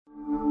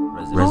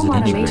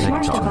Residential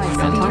tech talk,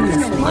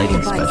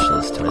 lighting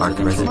specialist to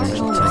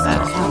residential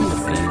tech.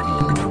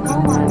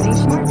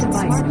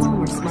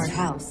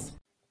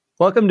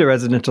 Welcome to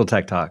Residential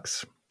Tech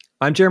Talks.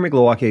 I'm Jeremy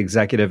Glowacki,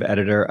 Executive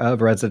Editor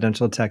of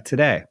Residential Tech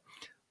Today.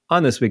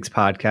 On this week's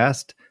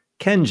podcast,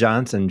 Ken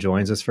Johnson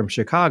joins us from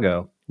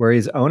Chicago, where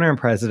he's owner and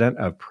president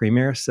of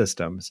Premier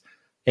Systems,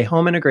 a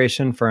home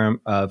integration firm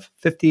of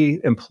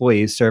 50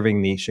 employees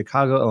serving the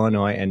Chicago,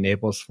 Illinois, and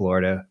Naples,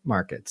 Florida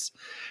markets.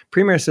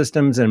 Premier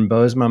Systems and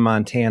Bozeman,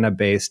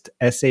 Montana-based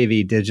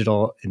SAV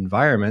Digital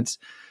Environments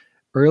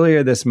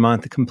earlier this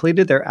month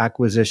completed their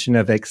acquisition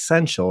of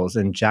Essentials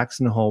in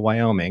Jackson Hole,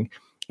 Wyoming,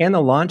 and the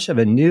launch of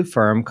a new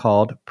firm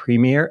called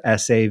Premier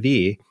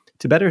SAV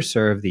to better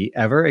serve the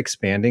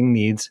ever-expanding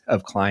needs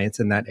of clients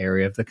in that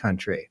area of the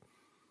country.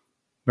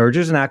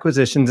 Mergers and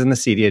acquisitions in the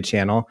CEDIA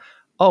channel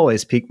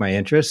always piqued my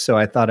interest, so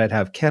I thought I'd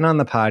have Ken on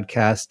the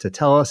podcast to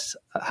tell us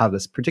how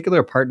this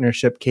particular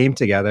partnership came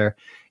together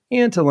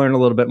and to learn a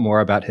little bit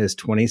more about his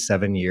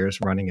 27 years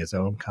running his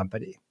own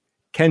company.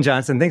 Ken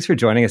Johnson, thanks for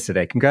joining us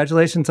today.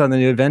 Congratulations on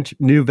the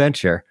new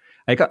venture.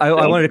 I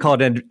wanted to call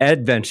it an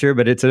adventure,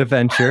 but it's an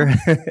adventure.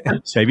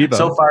 Maybe both.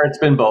 So far, it's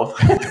been both.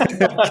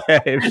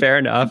 Okay, fair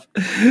enough.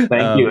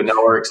 Thank you. Now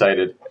we're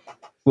excited.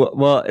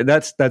 Well,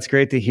 that's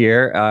great to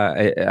hear.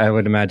 I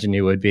would imagine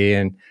you would be.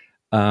 And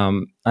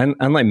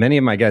unlike many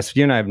of my guests,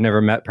 you and I have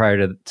never met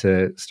prior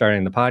to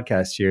starting the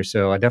podcast here.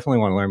 So I definitely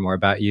want to learn more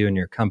about you and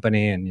your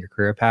company and your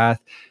career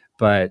path.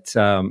 But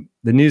the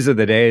news of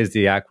the day is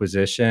the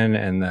acquisition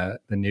and the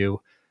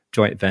new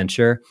joint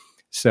venture.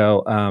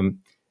 So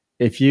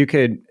if you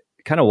could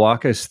kind of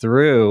walk us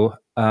through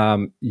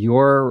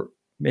your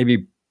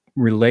maybe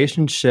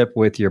relationship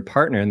with your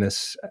partner in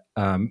this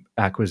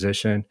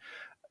acquisition,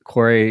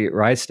 Corey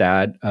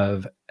Rystad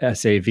of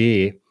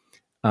SAV,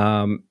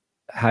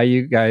 how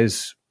you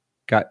guys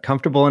got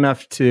comfortable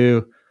enough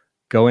to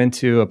go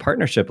into a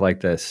partnership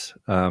like this.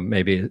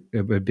 Maybe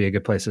it would be a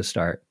good place to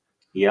start.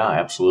 Yeah,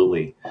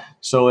 absolutely.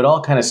 So it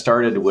all kind of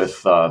started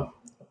with a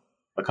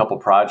couple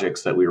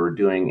projects that we were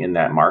doing in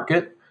that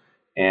market.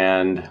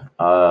 And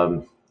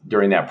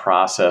during that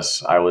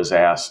process, I was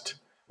asked,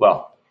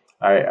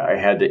 I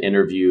had to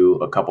interview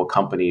a couple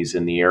companies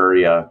in the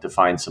area to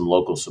find some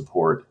local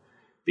support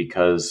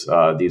because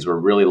these were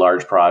really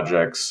large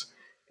projects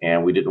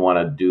and we didn't want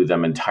to do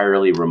them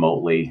entirely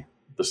remotely.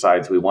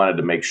 Besides, we wanted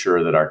to make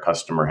sure that our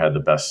customer had the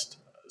best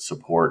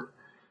support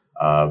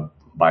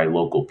by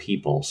local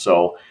people.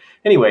 So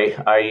anyway,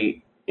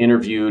 I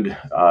interviewed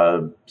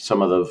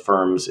some of the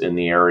firms in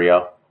the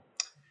area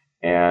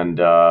and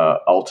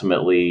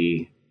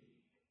ultimately,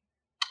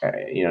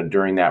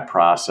 during that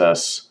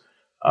process,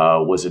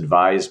 was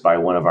advised by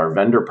one of our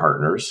vendor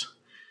partners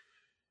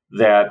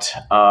that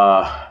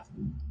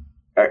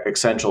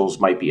Essentials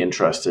might be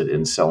interested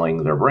in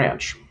selling their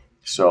branch.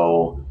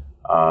 So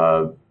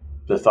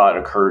the thought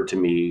occurred to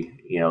me,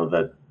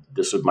 that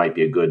this might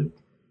be a good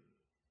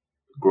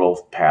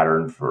growth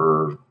pattern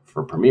for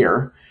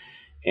Premier.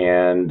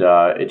 And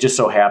it just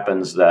so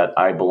happens that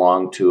I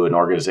belong to an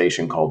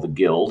organization called the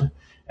Guild,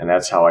 and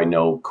that's how I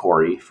know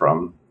Corey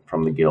from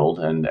the Guild.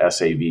 And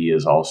SAV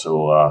is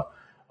also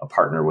a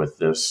partner with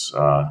this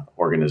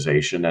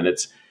organization. And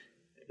it's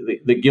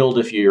the Guild,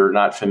 if you're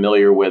not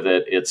familiar with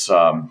it, it's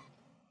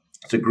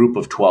a group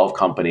of 12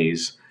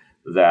 companies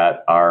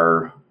that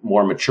are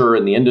more mature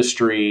in the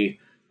industry.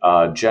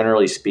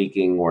 Generally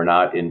speaking, we're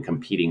not in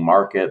competing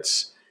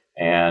markets.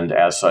 And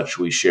as such,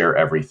 we share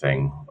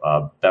everything,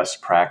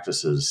 best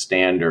practices,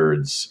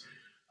 standards,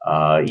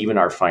 even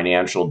our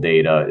financial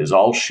data is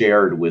all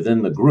shared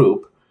within the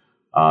group.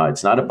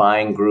 It's not a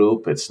buying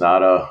group. It's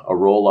not a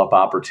roll-up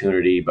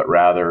opportunity, but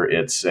rather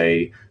it's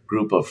a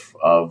group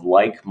of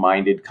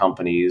like-minded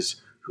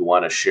companies who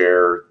want to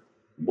share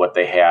what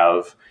they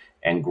have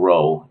and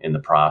grow in the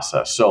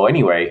process. So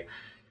anyway,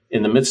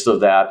 in the midst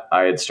of that,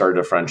 I had started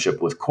a friendship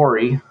with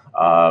Corey,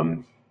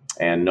 and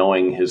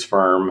knowing his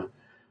firm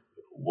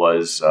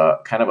was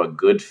kind of a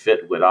good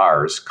fit with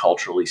ours,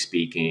 culturally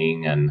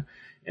speaking, and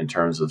in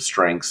terms of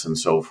strengths and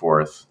so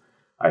forth.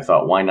 I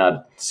thought, why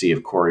not see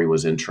if Corey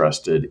was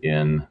interested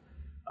in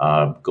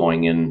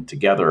going in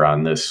together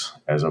on this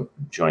as a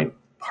joint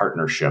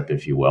partnership,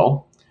 if you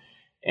will.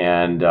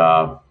 And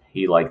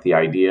he liked the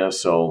idea,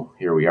 so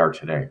here we are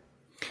today.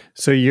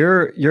 So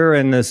you're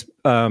in this.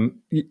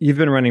 You've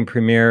been running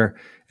Premier,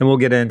 and we'll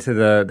get into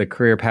the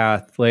career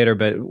path later.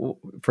 But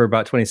for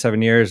about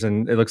 27 years,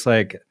 and it looks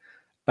like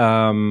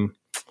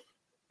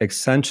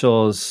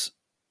Essentials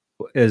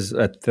is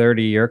a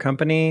 30-year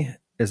company.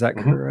 Is that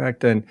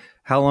correct? And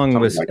how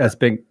long has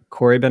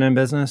Corey been in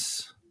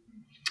business?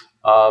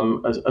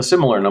 A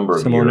similar number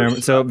of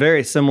years. So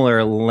very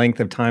similar length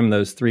of time.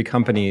 Those three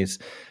companies,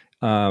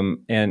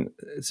 and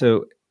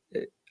so.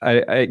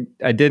 I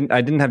didn't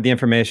have the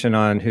information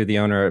on who the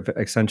owner of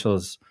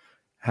Essentials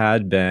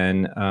had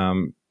been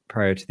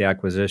prior to the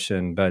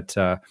acquisition, but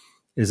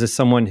is this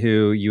someone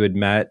who you had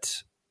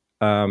met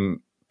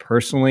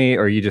personally,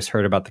 or you just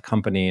heard about the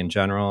company in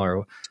general,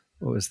 or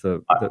what was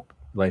the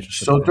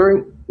relationship? So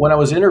there? when I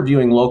was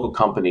interviewing local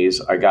companies,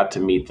 I got to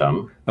meet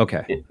them.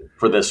 Okay.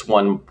 For this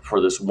one,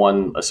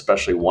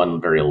 especially one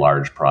very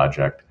large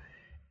project.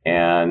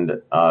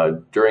 And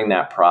during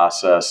that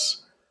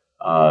process,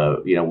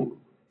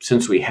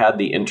 since we had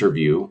the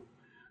interview,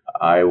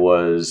 I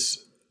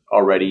was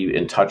already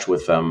in touch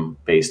with them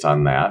based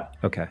on that.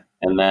 Okay.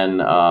 And then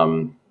our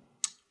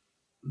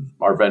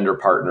vendor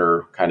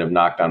partner kind of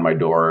knocked on my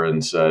door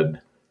and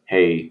said,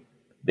 hey,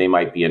 they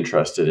might be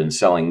interested in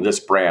selling this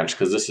branch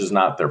because this is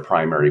not their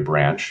primary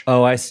branch.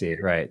 Oh, I see.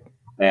 Right.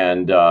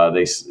 And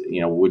they,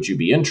 would you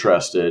be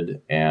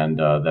interested? And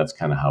that's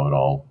kind of how it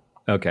all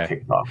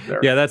kicked off there.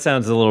 Yeah, that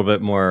sounds a little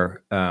bit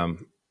more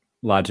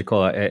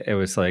logical. It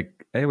was like,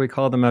 hey, we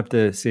called them up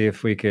to see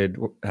if we could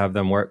have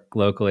them work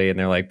locally, and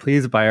they're like,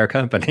 please buy our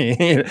company.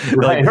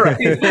 Right. right.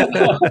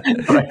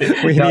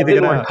 We need to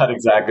get out. Cut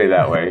exactly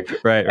that way.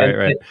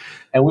 Right.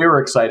 And we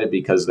were excited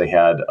because they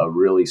had a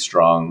really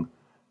strong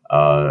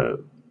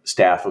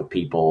staff of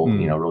people,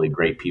 really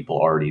great people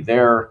already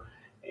there.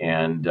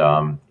 And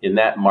in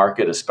that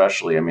market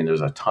especially, I mean,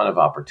 there's a ton of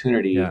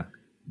opportunity,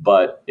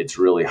 but it's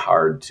really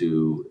hard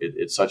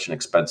it's such an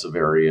expensive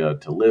area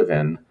to live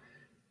in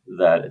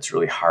that it's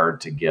really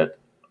hard to get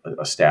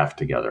a staff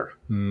together.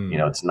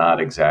 It's not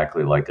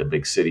exactly like a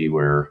big city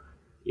where,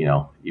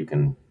 you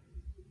can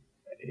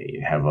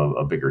have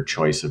a bigger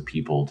choice of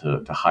people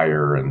to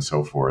hire and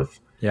so forth.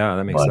 Yeah,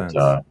 that makes sense.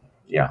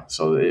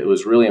 So it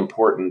was really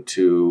important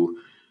to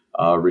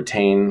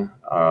retain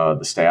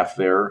the staff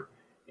there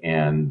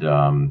and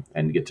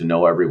get to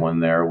know everyone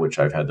there, which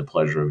I've had the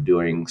pleasure of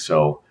doing.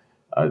 So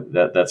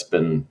that's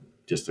been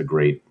just a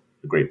great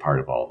part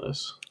of all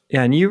this.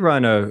 Yeah, and you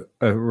run a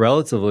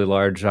relatively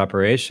large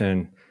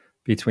operation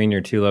between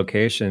your two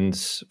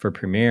locations for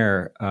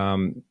Premier.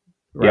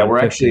 We're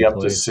actually up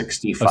to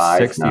 65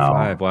 65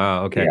 now.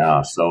 Wow, okay.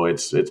 Yeah, so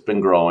it's been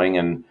growing,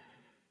 and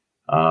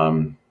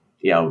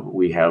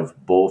we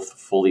have both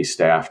fully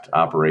staffed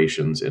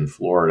operations in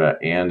Florida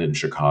and in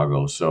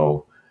Chicago.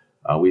 So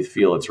we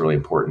feel it's really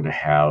important to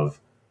have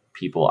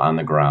people on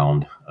the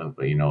ground,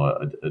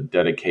 a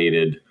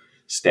dedicated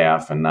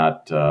staff, and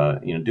not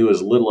do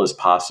as little as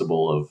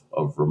possible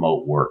of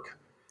remote work.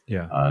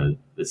 Yeah,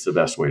 it's the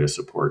best way to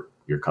support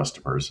your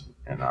customers,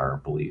 in our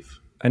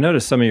belief. I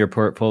noticed some of your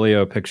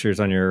portfolio pictures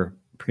on your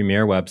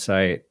Premier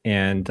website,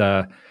 and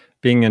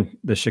being in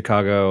the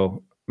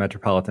Chicago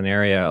metropolitan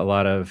area, a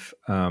lot of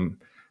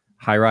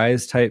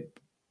high-rise type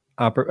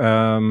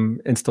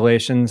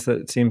installations that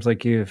it seems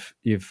like you've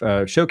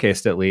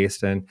showcased at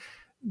least, and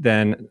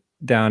then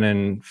down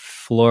in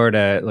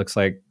Florida, it looks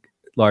like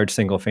large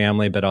single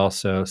family, but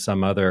also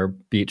some other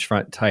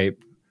beachfront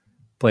type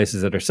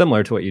places that are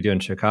similar to what you do in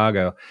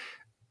Chicago.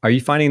 Are you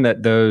finding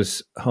that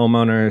those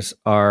homeowners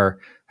are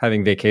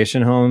having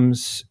vacation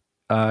homes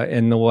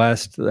in the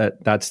West?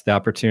 That's the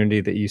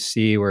opportunity that you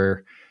see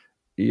where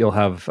you'll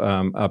have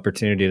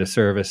opportunity to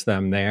service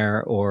them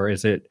there, or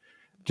is it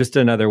just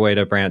another way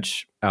to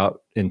branch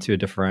out into a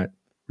different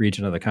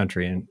region of the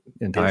country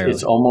entirely?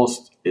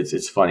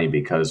 It's funny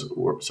because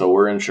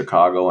we're in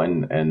Chicago,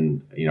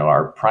 and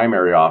our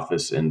primary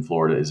office in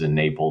Florida is in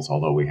Naples,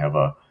 although we have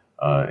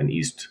an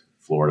East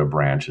Florida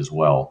branch as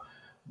well.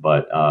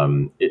 But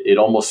it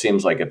almost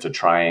seems like it's a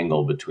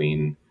triangle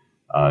between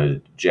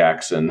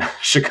Jackson,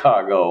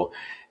 Chicago,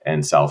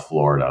 and South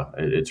Florida.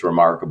 It's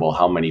remarkable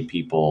how many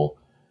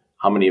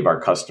of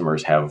our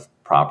customers have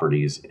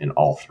properties in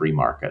all three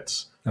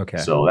markets. Okay.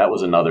 So that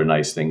was another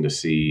nice thing to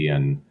see,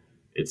 and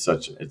it's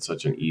such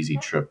an easy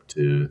trip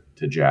to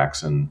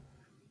Jackson.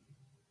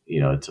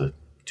 It's a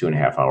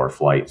 2.5 hour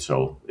flight,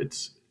 so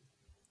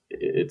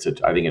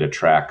I think it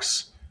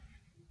attracts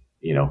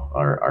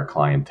our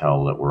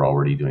clientele that we're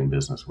already doing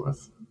business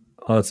with.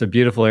 Well, it's a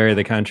beautiful area of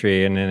the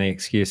country, and any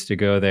excuse to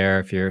go there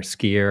if you're a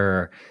skier,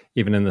 or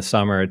even in the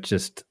summer, it's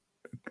just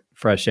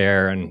fresh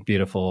air and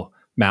beautiful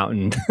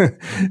mountain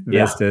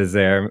vistas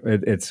there.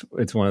 It's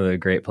one of the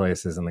great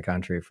places in the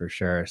country for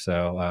sure.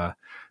 So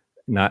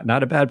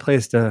not a bad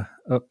place to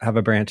have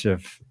a branch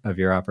of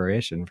your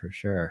operation for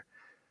sure.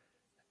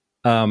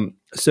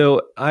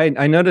 So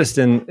I noticed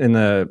in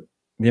the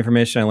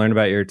information I learned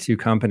about your two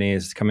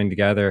companies coming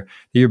together,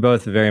 you're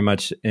both very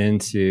much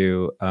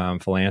into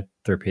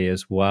philanthropy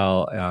as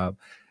well.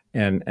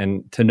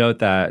 And to note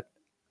that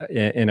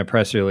in a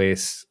press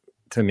release,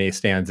 to me,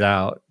 stands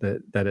out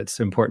that it's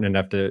important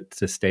enough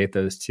to state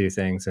those two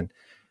things. And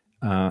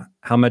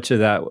how much of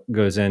that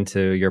goes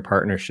into your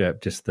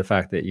partnership, just the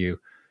fact that you,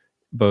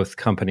 both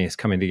companies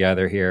coming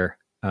together here,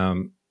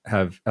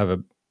 have a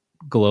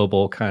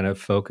global kind of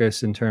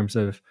focus in terms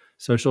of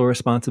social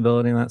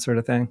responsibility and that sort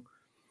of thing?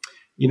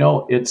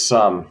 It's,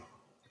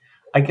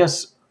 I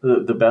guess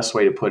the best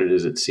way to put it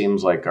is it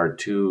seems like our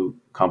two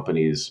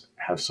companies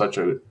have such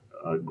a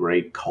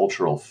great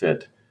cultural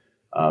fit,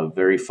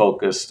 very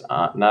focused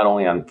not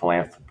only on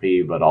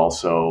philanthropy, but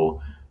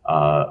also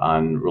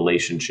on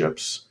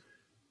relationships,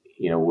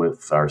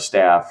 with our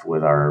staff,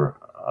 with our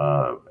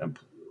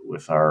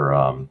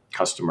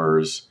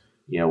customers.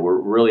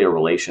 We're really a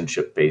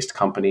relationship-based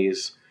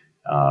companies.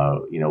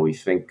 We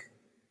think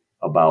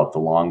about the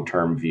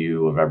long-term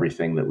view of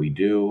everything that we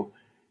do.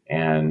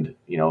 And,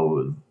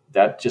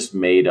 that just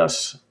made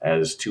us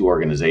as two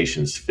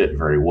organizations fit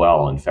very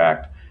well. In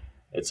fact,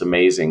 it's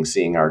amazing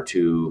seeing our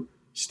two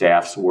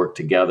staffs work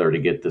together to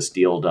get this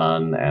deal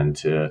done and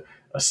to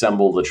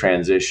assemble the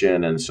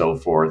transition and so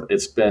forth.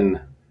 It's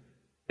been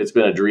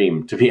a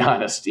dream, to be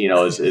honest.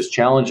 As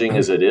challenging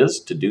as it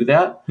is to do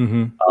that,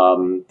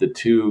 the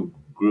two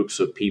groups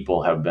of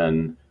people have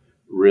been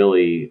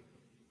really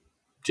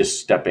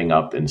just stepping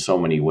up in so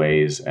many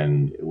ways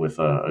and with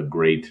a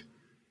great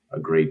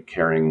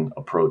caring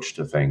approach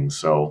to things.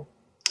 So,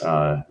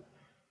 I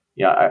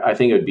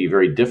think it would be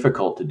very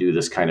difficult to do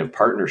this kind of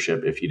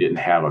partnership if you didn't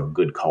have a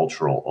good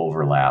cultural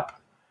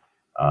overlap,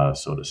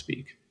 so to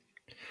speak.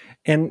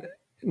 And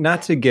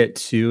not to get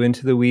too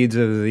into the weeds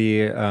of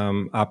the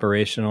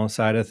operational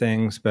side of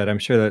things, but I'm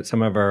sure that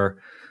some of our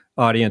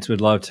audience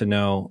would love to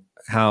know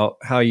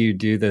how you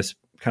do this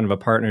kind of a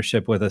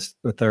partnership with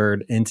a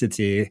third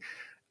entity.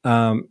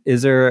 Does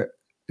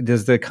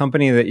the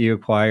company that you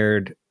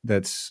acquired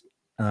that's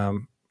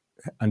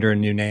under a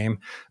new name,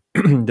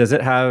 does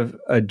it have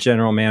a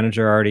general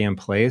manager already in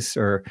place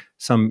or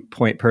some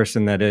point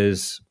person that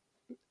is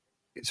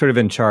sort of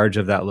in charge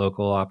of that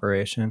local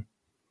operation?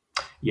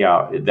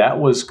 Yeah, that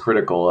was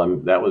critical.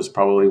 That was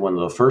probably one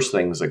of the first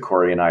things that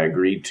Corey and I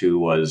agreed to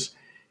was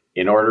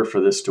in order for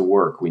this to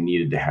work, we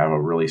needed to have a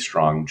really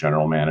strong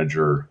general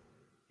manager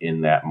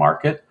in that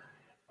market,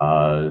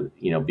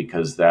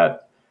 because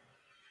that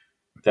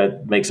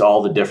makes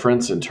all the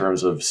difference in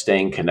terms of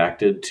staying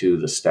connected to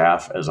the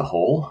staff as a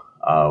whole.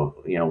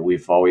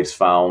 We've always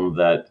found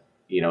that,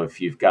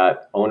 if you've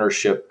got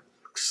ownership,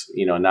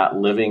 not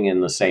living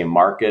in the same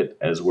market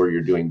as where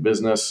you're doing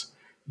business,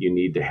 you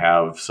need to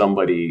have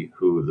somebody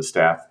who the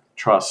staff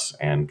trusts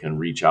and can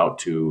reach out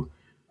to,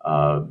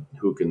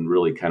 who can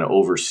really kind of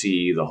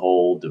oversee the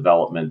whole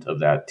development of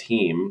that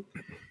team.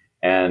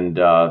 And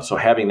so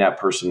having that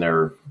person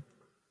there,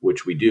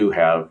 which we do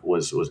have,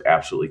 was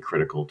absolutely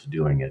critical to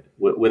doing it.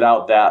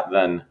 Without that,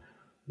 then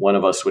one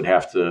of us would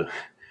have to,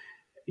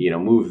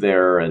 move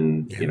there,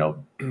 and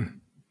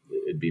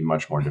it'd be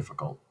much more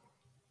difficult.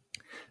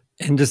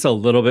 And just a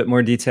little bit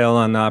more detail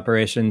on the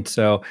operation.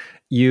 So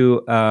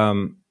you,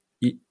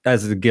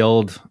 as the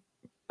guild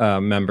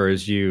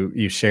members,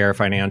 you share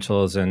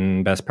financials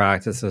and best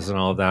practices and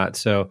all of that.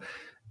 So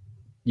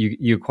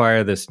you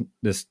acquire this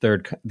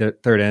third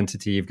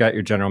entity. You've got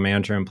your general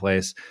manager in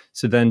place.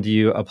 So then, do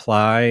you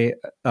apply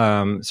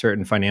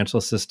certain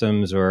financial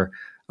systems or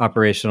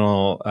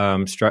operational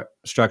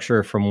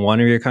structure from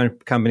one of your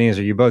companies?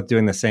 Are you both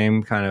doing the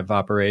same kind of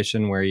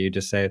operation where you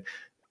just say,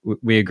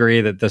 we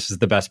agree that this is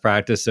the best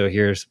practice, so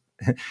here's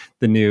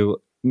the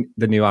new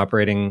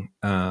operating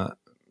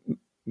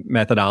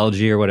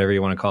methodology or whatever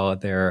you want to call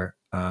it there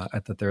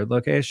at the third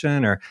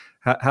location? Or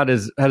how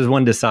does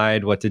one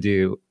decide what to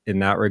do in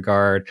that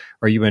regard?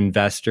 Are you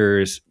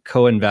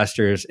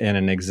co-investors in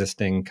an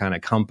existing kind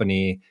of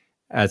company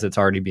as it's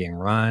already being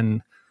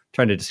run?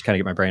 Trying to just kind of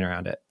get my brain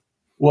around it.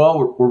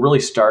 Well, we're really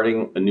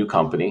starting a new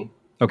company,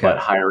 okay, but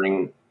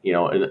hiring,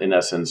 in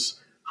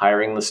essence,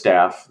 hiring the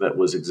staff that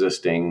was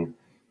existing,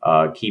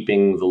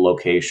 keeping the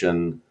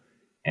location,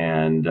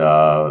 and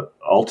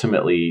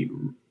ultimately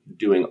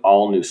doing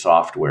all new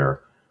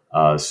software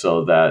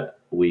so that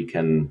we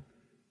can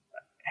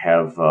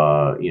have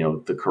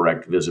the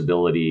correct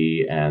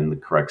visibility and the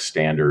correct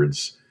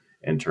standards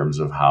in terms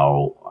of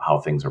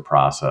how things are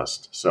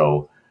processed.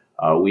 So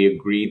we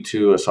agreed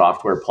to a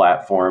software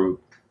platform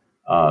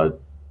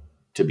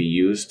to be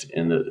used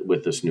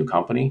with this new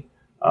company,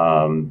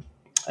 and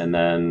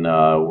then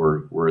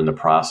we're in the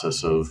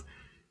process of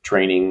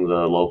training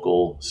the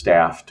local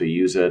staff to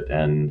use it.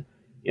 And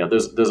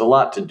there's a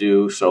lot to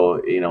do.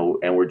 So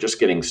and we're just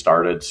getting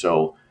started.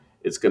 So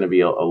it's going to be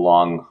a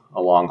long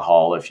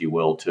haul, if you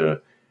will, to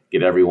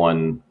get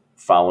everyone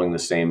following the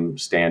same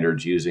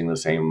standards, using the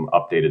same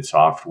updated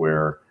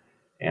software.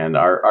 And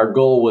our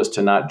goal was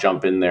to not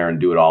jump in there and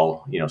do it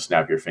all,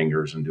 snap your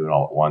fingers and do it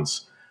all at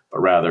once, but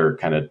rather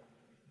kind of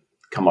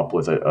come up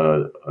with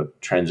a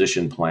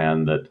transition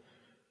plan that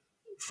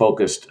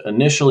focused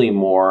initially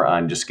more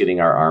on just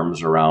getting our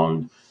arms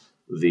around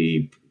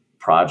the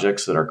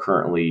projects that are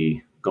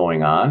currently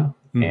going on,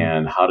 mm-hmm.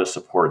 and how to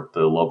support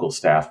the local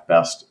staff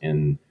best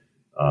in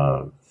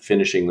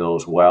finishing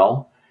those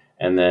well,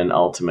 and then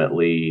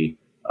ultimately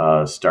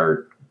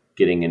start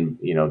getting in,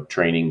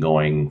 training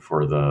going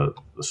for the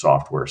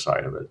software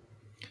side of it.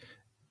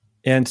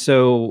 And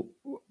so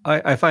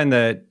I find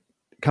that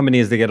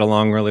companies that get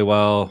along really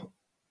well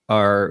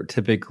are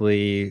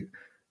typically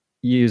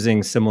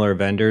using similar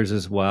vendors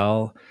as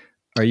well.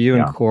 Are you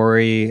and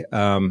Corey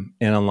in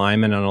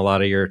alignment on a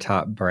lot of your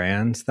top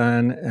brands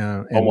then?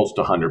 Almost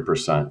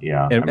 100%,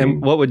 yeah.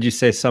 And what would you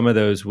say some of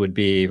those would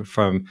be,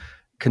 from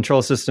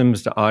control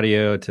systems to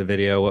audio to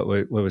video?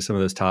 What would some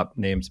of those top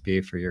names be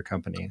for your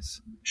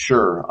companies?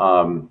 Sure.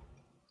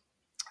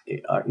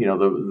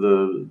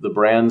 The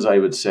brands I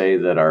would say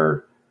that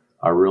are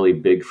really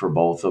big for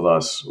both of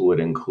us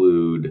would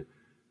include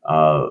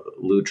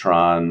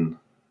Lutron,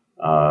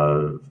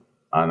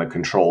 on the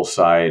control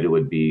side, it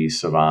would be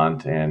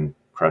Savant and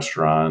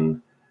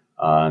Crestron.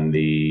 On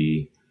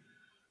the,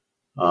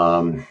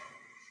 we're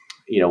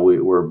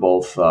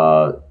both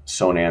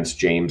Sonance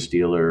James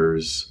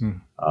dealers.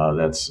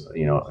 That's,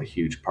 a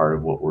huge part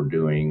of what we're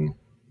doing,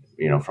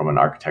 from an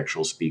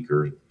architectural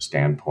speaker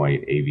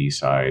standpoint, AV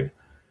side.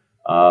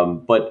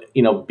 But,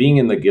 being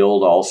in the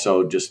guild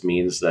also just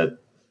means that,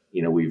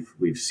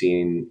 we've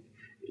seen,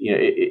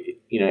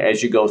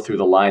 as you go through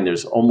the line,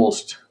 there's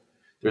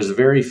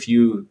very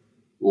few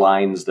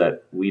lines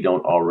that we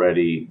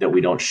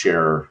don't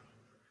share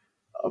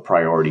a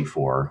priority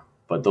for,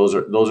 but those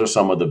are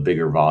some of the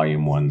bigger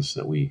volume ones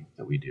that we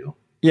do.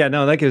 Yeah,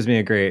 no, that gives me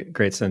a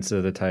great sense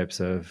of the types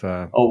of.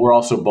 We're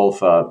also both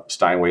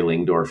Steinway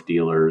Lingdorf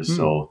dealers,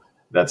 so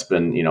that's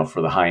been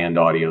for the high end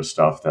audio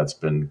stuff. That's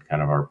been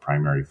kind of our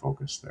primary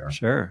focus there.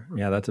 Sure,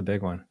 yeah, that's a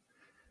big one.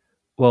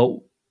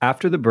 Well,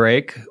 after the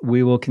break,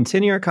 we will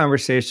continue our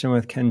conversation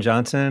with Ken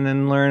Johnson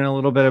and learn a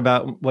little bit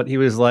about what he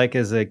was like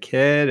as a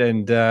kid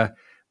and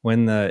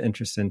when the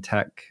interest in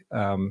tech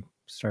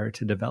started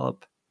to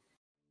develop.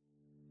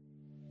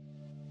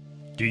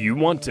 Do you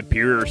want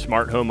superior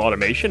smart home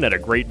automation at a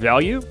great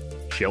value?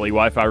 Shelly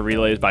Wi-Fi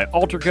relays by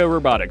Alterco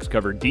Robotics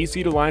cover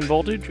DC to line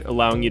voltage,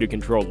 allowing you to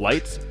control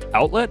lights,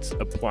 outlets,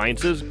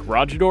 appliances,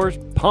 garage doors,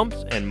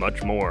 pumps, and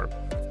much more.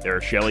 There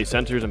are Shelly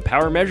sensors and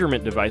power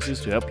measurement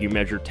devices to help you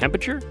measure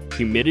temperature,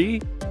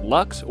 humidity,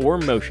 lux, or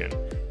motion,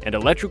 and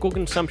electrical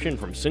consumption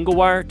from single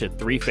wire to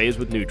 3-phase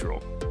with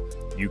neutral.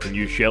 You can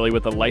use Shelly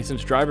with a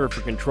licensed driver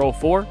for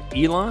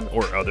Control4, Elon,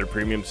 or other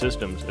premium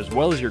systems, as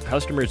well as your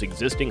customer's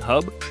existing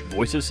hub,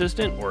 voice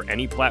assistant, or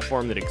any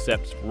platform that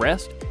accepts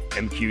REST,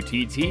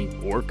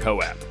 MQTT, or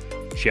CoAP.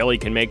 Shelly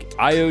can make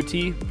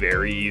IoT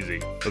very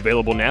easy.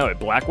 Available now at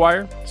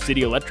Blackwire,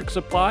 City Electric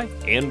Supply,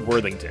 and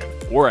Worthington,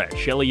 or at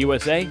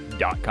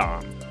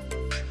shellyusa.com.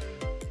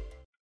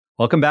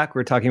 Welcome back.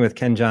 We're talking with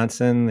Ken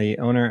Johnson, the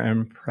owner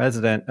and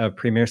president of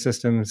Premier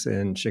Systems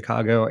in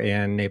Chicago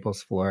and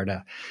Naples,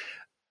 Florida.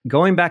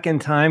 Going back in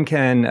time,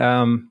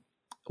 Ken,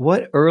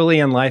 what early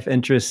in life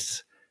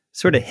interests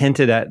sort of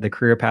hinted at the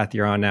career path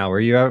you're on now?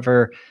 Were you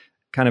ever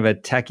kind of a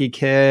techie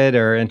kid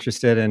or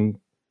interested in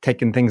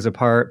taking things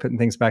apart, putting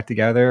things back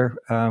together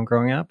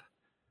growing up?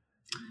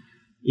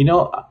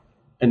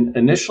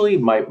 Initially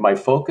my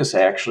focus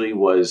actually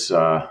was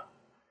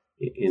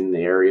in the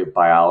area of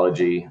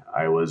biology.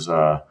 I was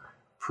a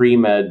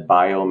pre-med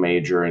bio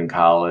major in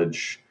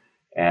college,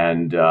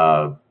 and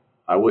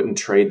I wouldn't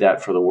trade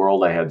that for the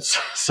world. I had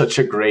such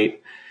a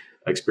great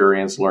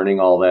experience learning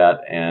all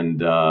that. And,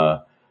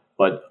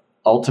 but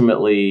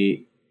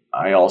ultimately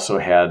I also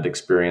had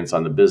experience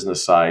on the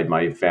business side.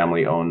 My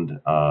family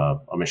owned a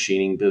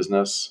machining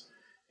business,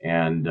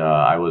 and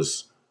I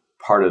was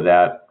part of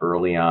that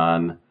early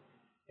on.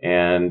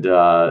 And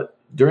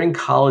during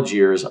college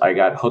years, I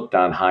got hooked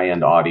on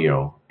high-end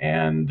audio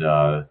and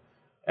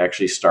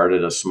actually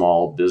started a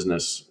small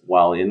business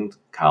while in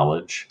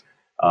college,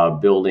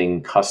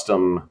 building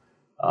custom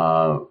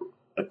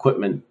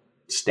equipment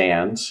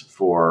stands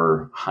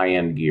for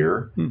high-end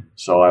gear.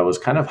 So I was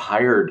kind of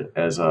hired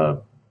as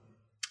a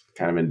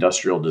kind of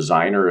industrial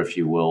designer, if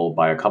you will,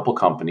 by a couple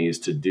companies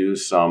to do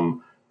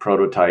some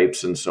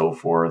prototypes and so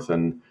forth.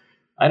 And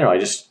I don't know, I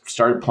just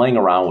started playing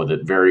around with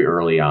it very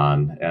early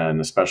on, and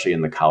especially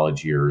in the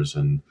college years.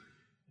 And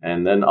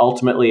then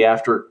ultimately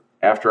after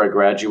I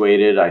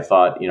graduated, I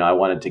thought, I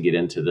wanted to get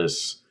into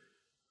this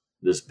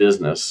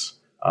business.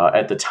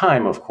 At the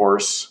time, of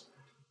course,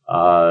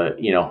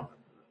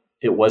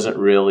 it wasn't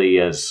really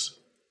as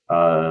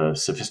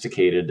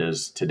sophisticated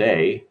as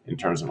today in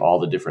terms of all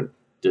the different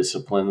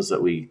disciplines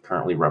that we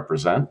currently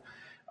represent.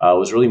 It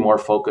was really more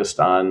focused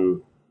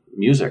on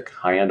music,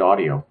 high-end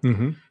audio.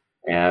 Mm-hmm.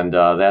 And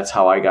that's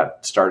how I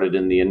got started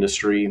in the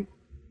industry.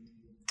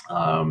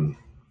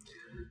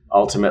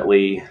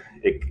 Ultimately,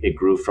 it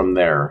grew from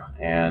there.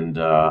 And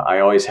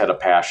I always had a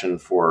passion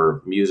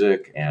for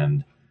music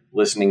and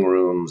listening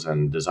rooms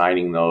and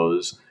designing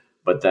those.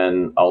 But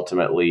then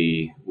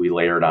ultimately, we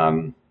layered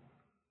on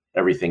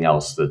everything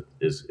else that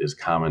is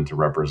common to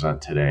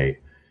represent today.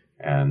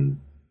 And,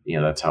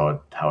 that's how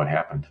it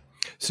happened.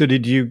 So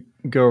did you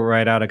go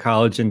right out of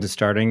college into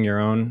starting your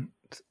own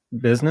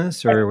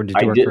business, or did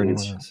you work for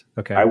anyone else?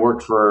 Okay. I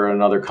worked for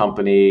another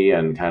company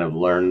and kind of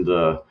learned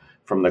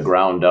from the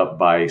ground up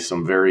by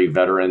some very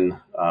veteran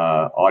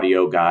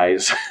audio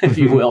guys, if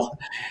you will.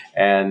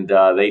 And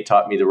they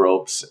taught me the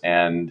ropes.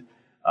 And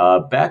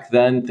back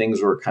then,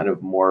 things were kind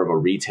of more of a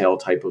retail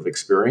type of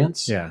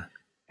experience. Yeah.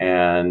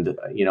 And,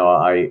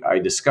 I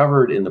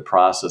discovered in the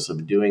process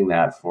of doing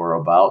that for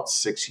about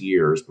 6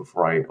 years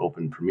before I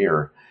opened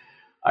Premier,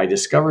 I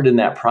discovered in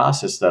that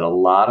process that a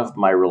lot of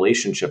my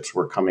relationships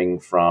were coming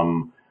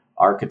from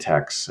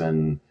architects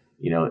and,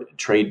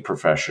 trade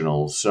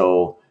professionals.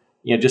 So,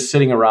 just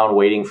sitting around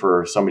waiting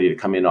for somebody to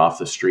come in off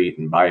the street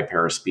and buy a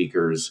pair of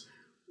speakers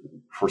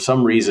for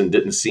some reason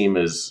didn't seem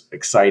as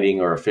exciting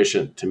or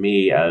efficient to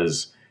me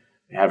as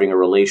having a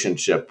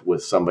relationship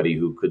with somebody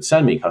who could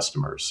send me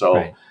customers. So,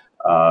 right.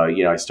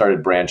 I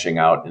started branching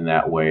out in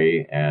that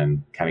way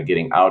and kind of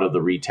getting out of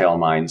the retail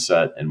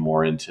mindset and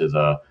more into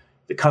the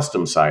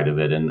custom side of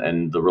it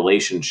and the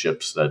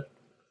relationships that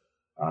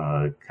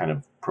kind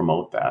of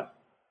promote that.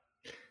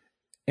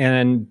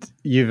 And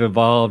you've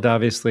evolved,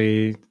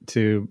 obviously,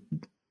 to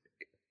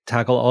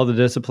tackle all the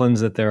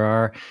disciplines that there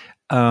are.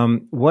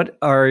 What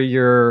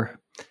are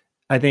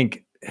I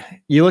think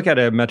you look at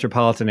a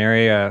metropolitan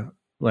area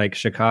like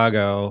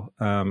Chicago,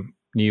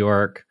 New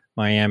York,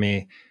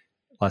 Miami,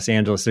 Los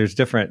Angeles, there's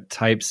different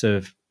types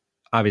of,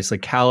 obviously,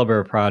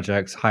 caliber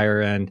projects,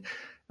 higher end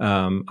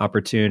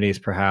opportunities,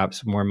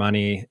 perhaps more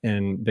money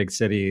in big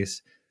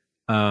cities.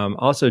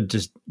 Also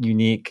just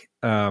unique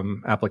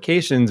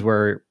applications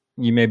where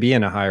you may be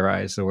in a high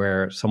rise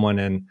where someone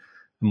in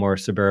a more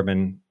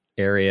suburban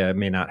area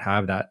may not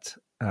have that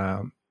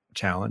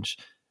challenge.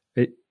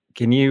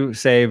 Can you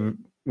say,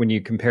 when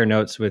you compare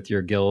notes with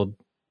your guild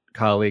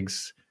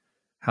colleagues,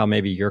 how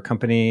maybe your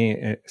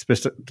company,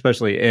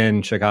 especially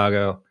in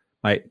Chicago,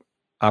 might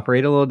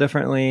operate a little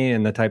differently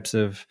in the types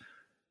of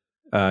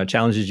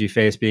challenges you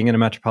face being in a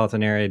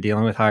metropolitan area,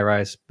 dealing with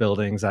high-rise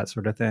buildings, that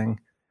sort of thing?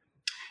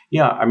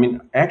 Yeah, I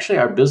mean, actually,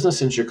 our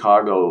business in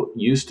Chicago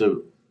used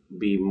to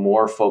be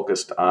more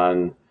focused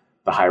on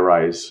the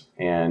high-rise,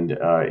 and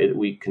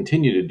we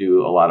continue to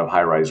do a lot of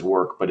high-rise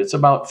work, but it's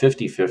about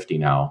 50-50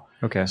 now.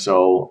 Okay.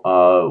 So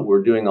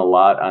we're doing a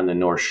lot on the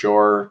North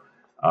Shore,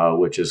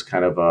 which is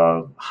kind of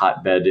a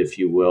hotbed, if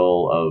you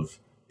will, of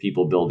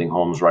people building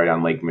homes right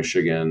on Lake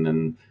Michigan,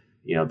 and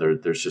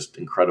there's just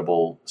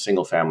incredible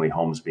single-family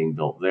homes being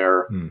built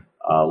there.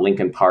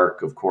 Lincoln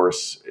Park, of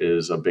course,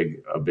 is a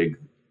big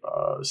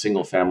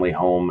single-family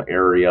home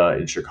area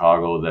in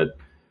Chicago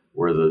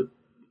where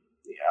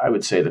I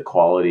would say the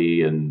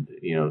quality and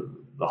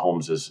the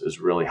homes is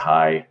really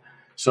high.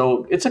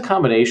 So it's a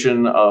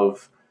combination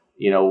of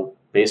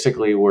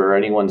basically where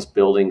anyone's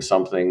building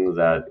something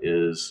that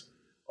is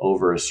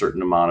over a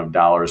certain amount of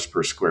dollars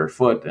per square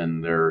foot,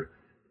 and they're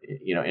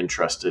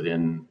interested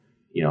in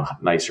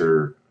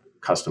nicer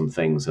custom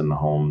things in the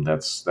home.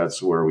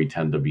 That's where we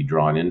tend to be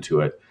drawn into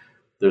it.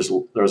 There's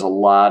a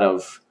lot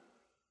of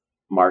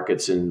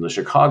markets in the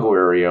Chicago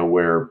area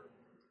where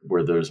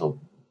there's a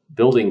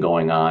building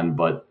going on,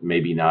 but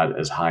maybe not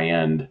as high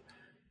end,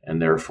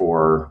 and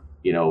therefore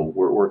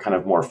we're kind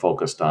of more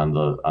focused on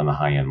the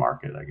high end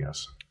market, I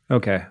guess.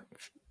 Okay,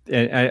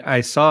 and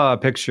I saw a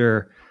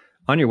picture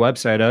on your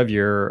website of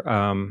your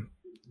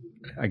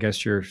I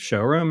guess your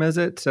showroom. Is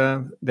it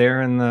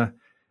there in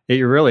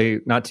you're really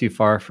not too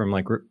far from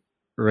like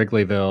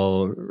Wrigley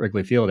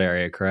Field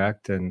area,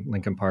 correct? And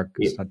Lincoln Park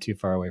is not too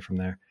far away from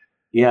there.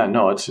 Yeah,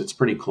 no, it's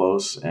pretty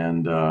close,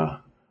 and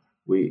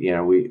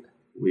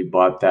we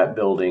bought that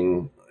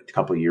building a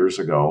couple of years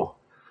ago,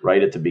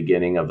 right at the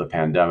beginning of the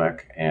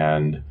pandemic,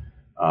 and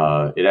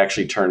it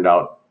actually turned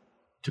out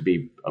to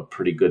be a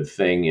pretty good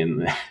thing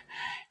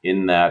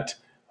in that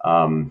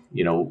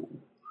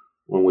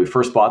when we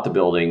first bought the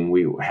building,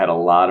 we had a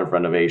lot of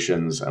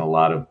renovations and a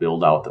lot of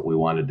build out that we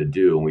wanted to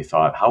do, and we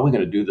thought, how are we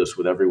going to do this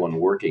with everyone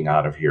working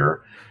out of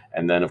here?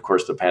 And then, of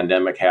course, the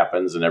pandemic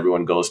happens, and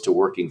everyone goes to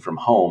working from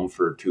home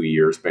for 2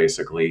 years,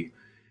 basically.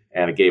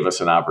 And it gave us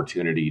an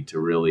opportunity to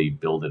really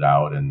build it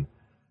out and,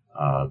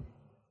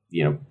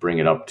 bring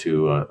it up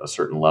to a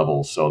certain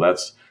level. So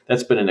that's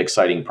been an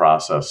exciting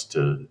process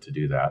to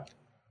do that.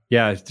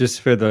 Yeah,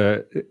 just for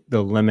the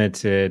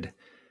limited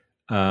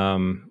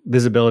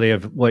visibility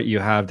of what you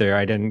have there.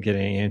 I didn't get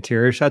any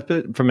interior shots,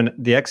 but from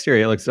the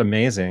exterior, it looks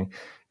amazing.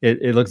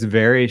 It looks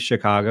very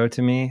Chicago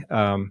to me.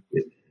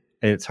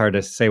 It's hard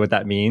to say what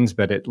that means,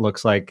 but it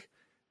looks like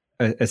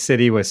a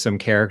city with some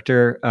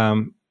character.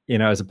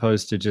 As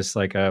opposed to just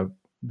like a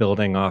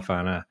building off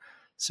on a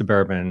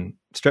suburban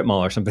strip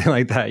mall or something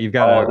like that. You've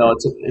got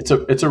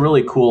it's a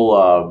really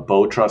cool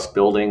bow truss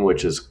building,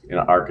 which is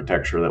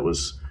architecture that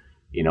was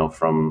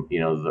from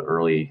the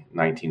early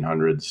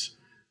 1900s.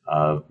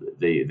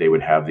 They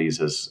would have these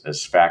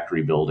as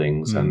factory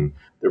buildings, and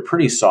they're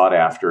pretty sought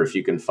after if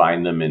you can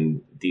find them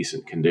in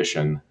decent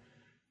condition.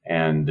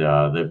 And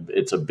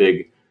it's a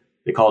big.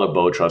 They call it a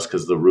bow truss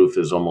because the roof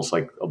is almost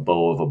like a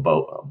bow of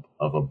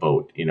a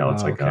boat.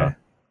 It's like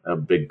a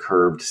big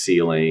curved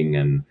ceiling,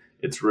 and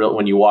it's real.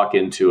 When you walk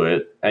into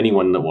it,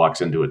 anyone that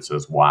walks into it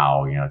says,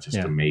 wow, it's just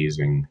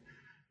amazing.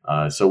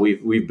 So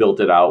we've built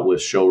it out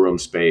with showroom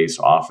space,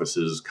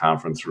 offices,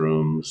 conference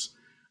rooms,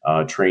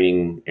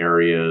 training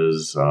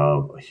areas,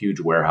 a huge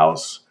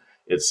warehouse.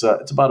 It's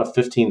about a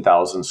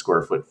 15,000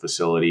 square foot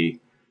facility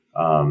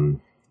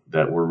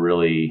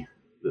that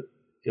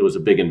it was a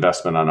big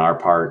investment on our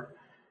part,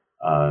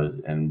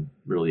 and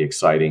really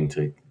exciting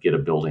to get a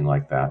building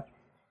like that.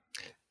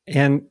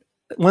 And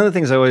one of the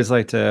things I always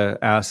like to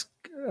ask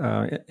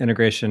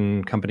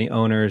integration company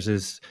owners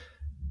is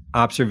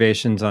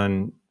observations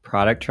on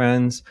product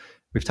trends.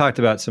 We've talked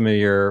about some of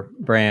your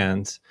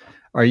brands.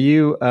 Are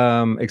you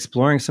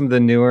exploring some of the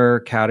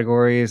newer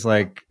categories,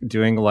 like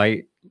doing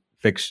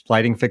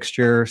lighting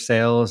fixture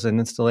sales and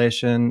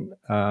installation,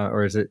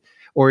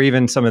 or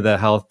even some of the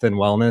health and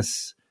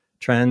wellness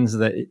trends,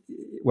 that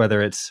whether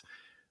it's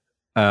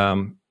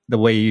the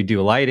way you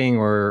do lighting,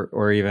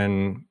 or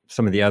even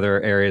some of the other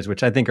areas,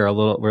 which I think we're a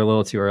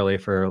little too early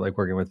for, like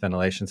working with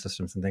ventilation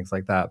systems and things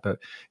like that. But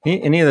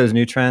any of those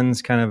new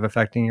trends kind of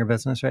affecting your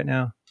business right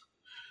now?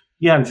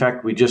 Yeah, in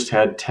fact, we just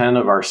had 10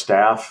 of our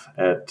staff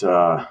at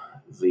the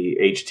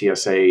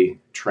HTSA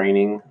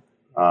training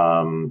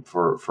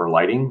for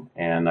lighting,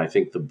 and I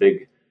think the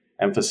big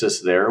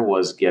emphasis there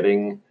was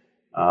getting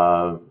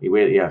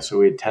we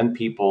had 10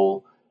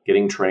 people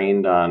getting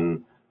trained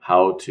on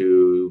how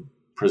to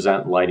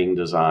present lighting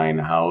design,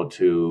 how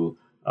to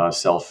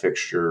sell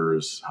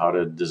fixtures, how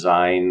to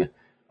design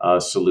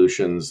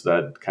solutions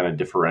that kind of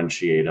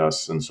differentiate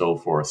us and so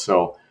forth.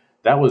 So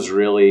that was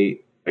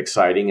really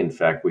exciting. In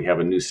fact, we have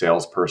a new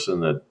salesperson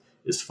that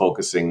is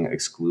focusing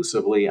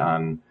exclusively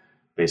on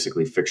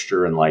basically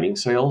fixture and lighting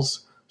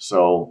sales.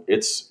 So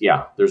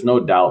there's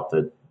no doubt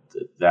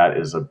that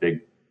is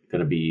going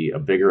to be a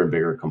bigger and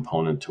bigger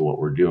component to what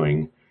we're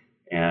doing.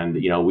 And,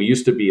 we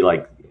used to be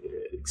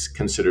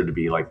considered to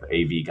be like the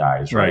AV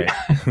guys, right?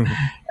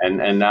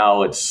 and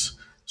now it's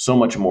so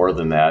much more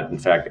than that. In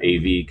fact,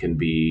 AV can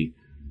be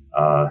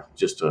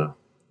just a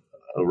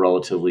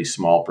relatively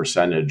small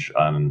percentage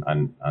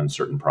on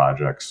certain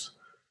projects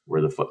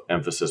where the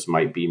emphasis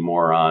might be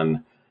more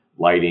on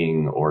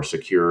lighting or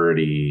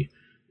security,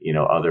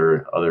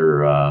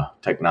 other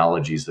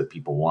technologies that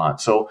people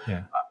want. So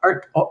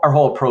our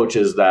whole approach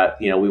is that,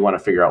 we want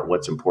to figure out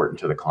what's important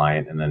to the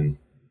client and then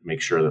make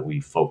sure that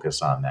we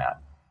focus on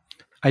that.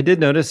 I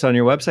did notice on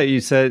your website, you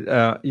said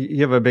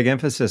you have a big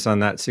emphasis on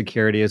that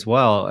security as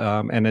well.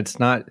 And it's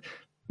not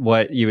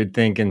what you would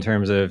think in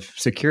terms of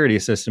security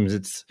systems.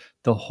 It's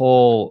the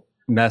whole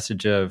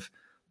message of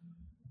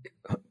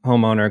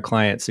homeowner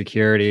client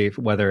security,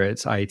 whether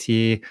it's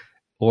IT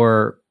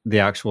or the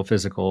actual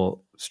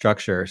physical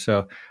structure.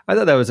 So I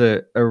thought that was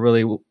a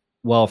really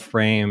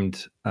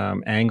well-framed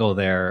angle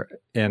there.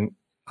 And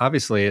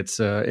obviously it's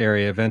an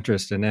area of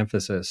interest and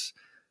emphasis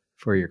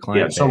for your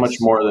client base. So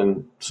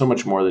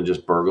much more than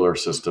just burglar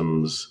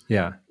systems.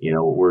 Yeah.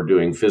 We're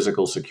doing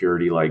physical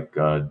security like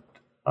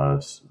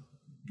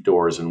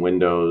doors and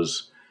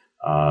windows.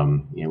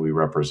 We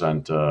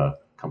represent a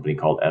company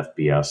called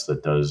FBS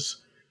that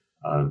does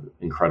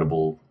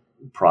incredible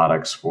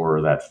products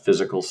for that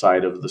physical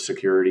side of the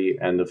security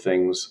end of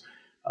things.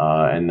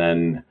 And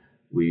then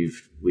we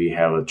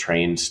have a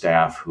trained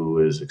staff who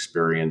is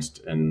experienced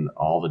in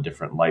all the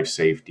different life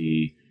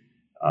safety,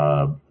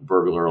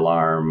 burglar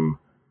alarm,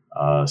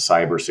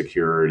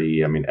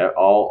 cybersecurity. I mean,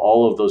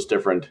 all of those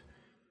different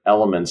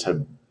elements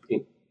have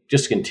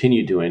just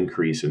continued to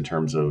increase in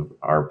terms of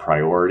our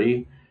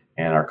priority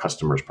and our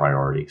customers'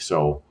 priority.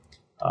 So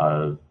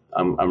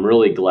I'm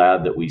really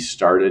glad that we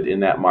started in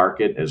that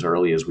market as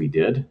early as we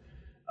did.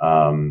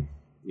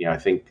 I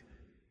think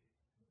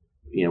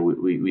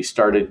we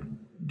started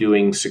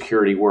doing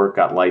security work,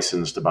 got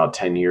licensed about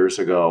 10 years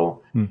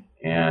ago.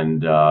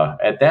 And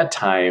at that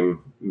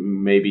time,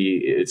 maybe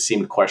it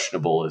seemed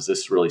questionable. Is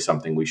this really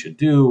something we should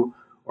do?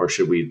 Or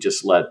should we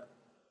just let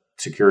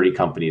security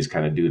companies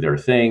kind of do their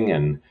thing?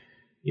 And,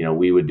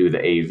 we would do the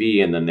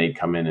AV and then they'd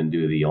come in and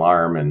do the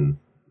alarm and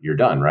you're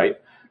done, right?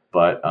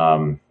 But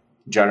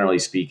generally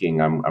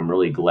speaking, I'm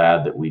really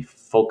glad that we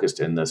focused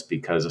in this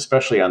because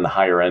especially on the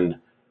higher end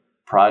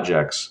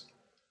projects,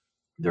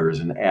 there is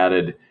an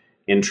added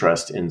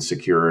interest in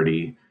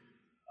security,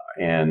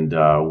 and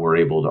we're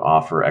able to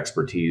offer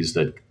expertise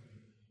that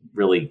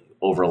really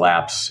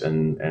overlaps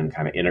and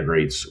kind of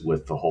integrates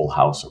with the whole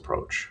house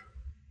approach.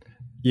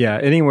 Yeah,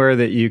 anywhere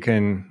that you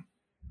can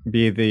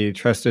be the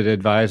trusted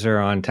advisor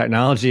on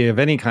technology of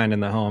any kind in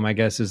the home, I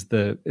guess is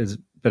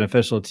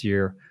beneficial to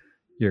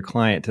your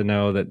client to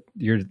know that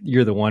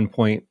you're the one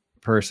point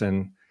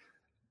person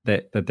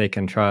that they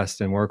can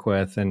trust and work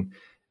with. And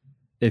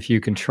if you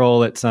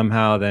control it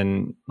somehow,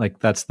 then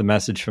that's the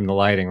message from the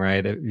lighting,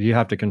 right? If you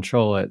have to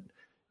control it,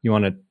 you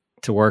want it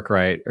to work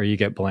right, or you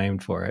get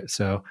blamed for it.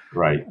 So,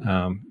 right,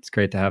 it's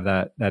great to have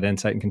that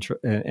insight and control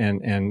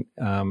and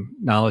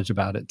knowledge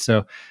about it.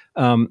 So,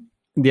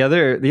 the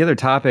other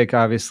topic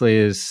obviously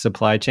is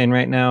supply chain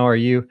right now. Are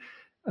you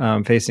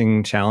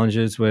facing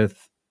challenges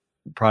with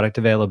product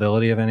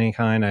availability of any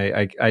kind?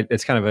 I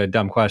it's kind of a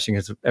dumb question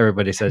because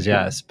everybody says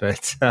yes,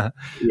 but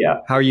yeah,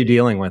 how are you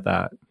dealing with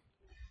that?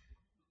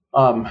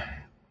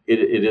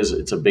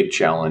 It's a big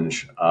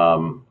challenge.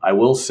 I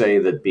will say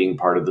that being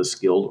part of this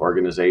guild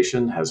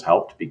organization has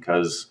helped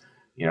because,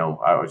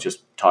 I was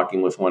just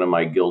talking with one of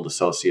my guild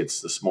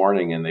associates this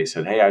morning and they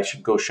said, hey, I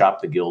should go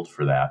shop the guild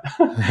for that,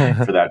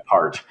 for that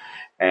part.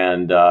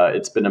 And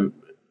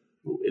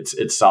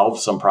it's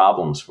solved some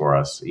problems for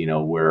us,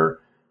 where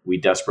we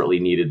desperately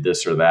needed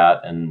this or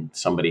that and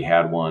somebody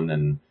had one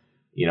and,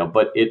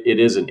 but it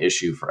is an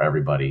issue for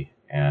everybody.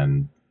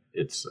 And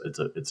it's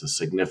a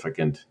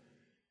significant.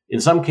 In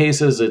some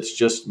cases, it's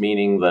just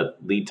meaning that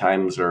lead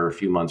times are a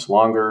few months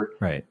longer.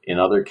 Right. In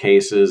other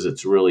cases,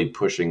 it's really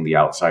pushing the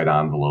outside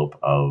envelope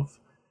of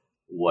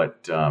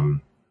what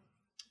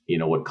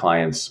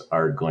clients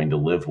are going to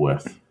live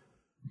with.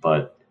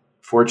 But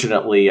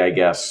fortunately, I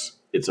guess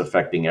it's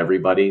affecting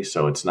everybody.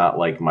 So it's not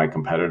like my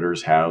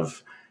competitors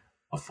have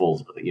a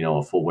full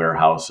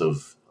warehouse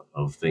of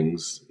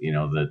things,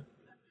 that,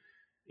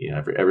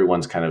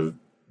 everyone's kind of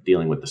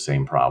dealing with the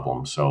same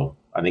problem. So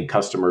I think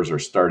customers are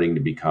starting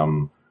to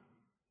become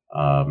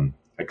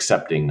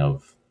accepting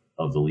of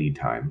the lead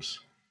times.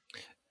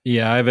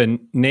 Yeah, I have a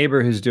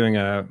neighbor who's doing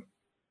a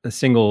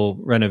single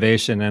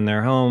renovation in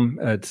their home.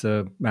 It's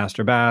a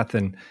master bath,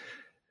 and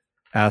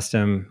asked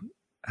him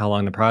how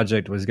long the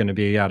project was going to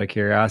be out of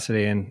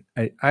curiosity. And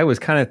I was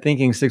kind of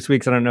thinking 6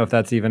 weeks. I don't know if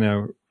that's even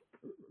a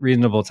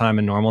reasonable time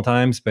in normal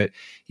times, but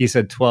he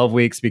said 12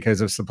 weeks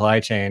because of supply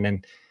chain.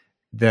 And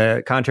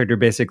the contractor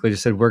basically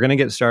just said, we're going to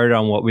get started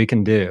on what we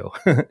can do.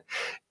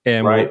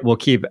 And right. we'll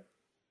keep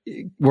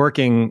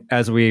working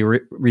as we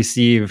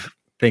receive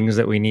things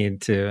that we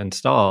need to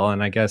install.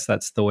 And I guess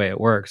that's the way it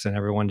works. And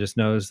everyone just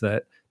knows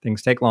that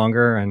things take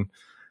longer, and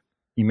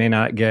you may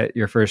not get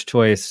your first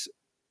choice,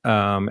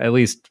 at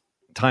least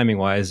timing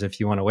wise. If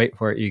you want to wait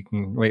for it, you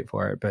can wait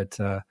for it. But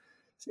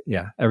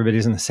yeah,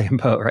 everybody's in the same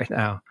boat right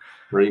now.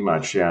 Pretty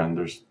much. Yeah. And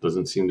there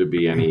doesn't seem to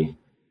be any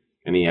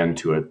end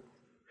to it.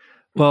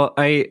 Well,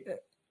 I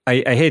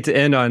hate to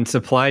end on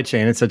supply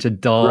chain. It's such a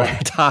dull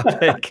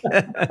topic,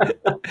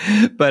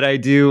 but I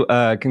do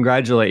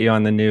congratulate you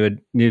on the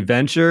new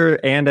venture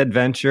and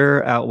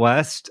adventure out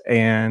west,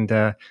 and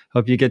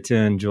hope you get to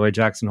enjoy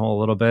Jackson Hole a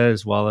little bit,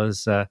 as well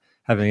as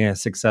having a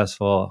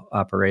successful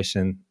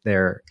operation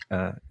there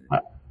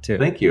too.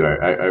 Thank you.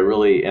 I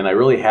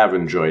really have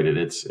enjoyed it.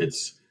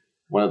 It's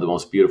one of the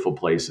most beautiful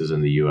places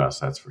in the U.S.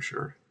 That's for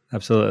sure.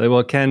 Absolutely.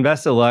 Well, Ken,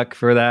 best of luck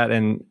for that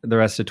and the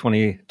rest of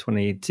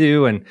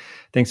 2022. And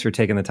thanks for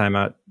taking the time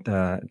out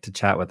to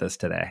chat with us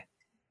today.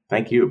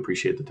 Thank you.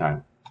 Appreciate the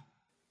time.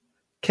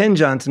 Ken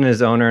Johnson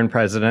is owner and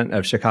president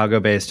of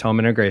Chicago-based home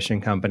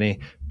integration company,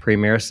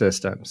 Premier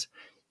Systems.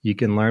 You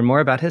can learn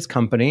more about his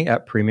company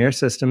at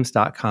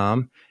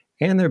premiersystems.com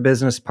and their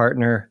business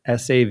partner,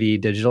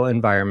 SAV Digital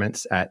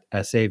Environments, at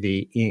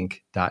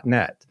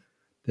savinc.net.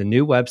 The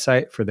new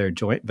website for their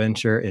joint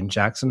venture in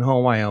Jackson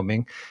Hole,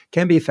 Wyoming,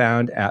 can be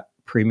found at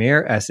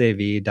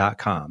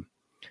premiersav.com.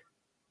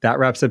 That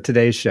wraps up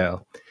today's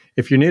show.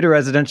 If you're new to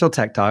Residential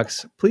Tech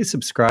Talks, please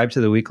subscribe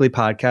to the weekly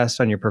podcast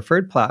on your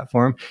preferred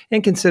platform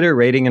and consider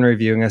rating and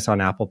reviewing us on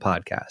Apple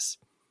Podcasts.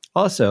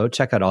 Also,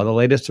 check out all the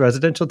latest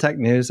residential tech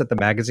news at the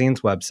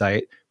magazine's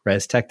website,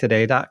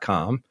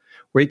 restechtoday.com,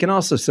 where you can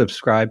also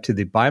subscribe to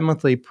the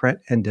bi-monthly print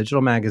and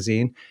digital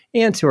magazine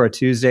and to our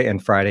Tuesday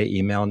and Friday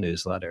email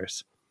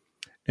newsletters.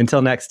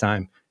 Until next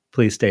time,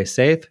 please stay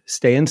safe,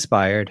 stay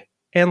inspired,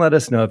 and let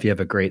us know if you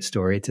have a great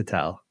story to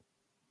tell.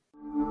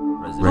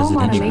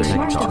 Residential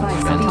Tech Talk,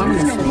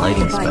 fantastic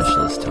lighting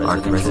specialist to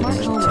Arc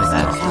Residential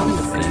Tech.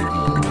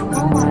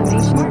 Home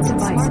automation, smart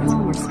device,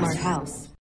 home or smart house.